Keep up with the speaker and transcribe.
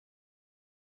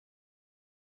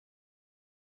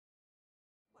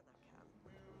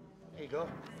go.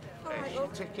 All right, There's your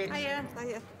love. tickets. Hiya.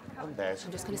 And there's.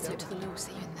 I'm just going to slip to the loo,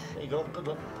 see you in there. There you go, good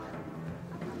luck.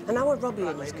 And our Robbie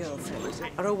and his girlfriend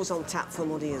are always on tap for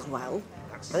money as well.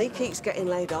 And he keeps getting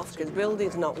laid off because the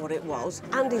building's not what it was.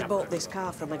 And he's bought this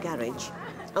car from a garage.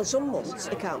 And some months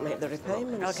he can't make the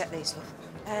repayments. I'll get these, love.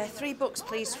 £3,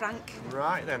 please, Frank.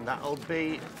 Right then, that'll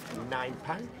be £9,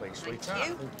 please, sweetheart. Thank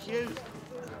you. Thank you.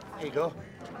 Here you go.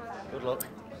 Good luck.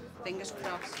 Fingers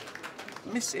crossed.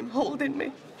 Miss him holding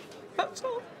me. That's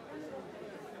all.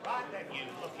 Right then, you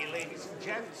lucky ladies and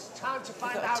gents. Time to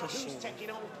find got a out tissue. who's taking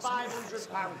home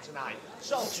 £500 tonight.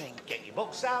 So, drink. get your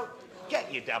books out,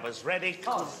 get your dabbers ready,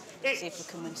 'cause See if we it's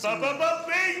can win some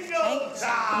bingo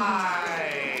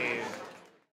time!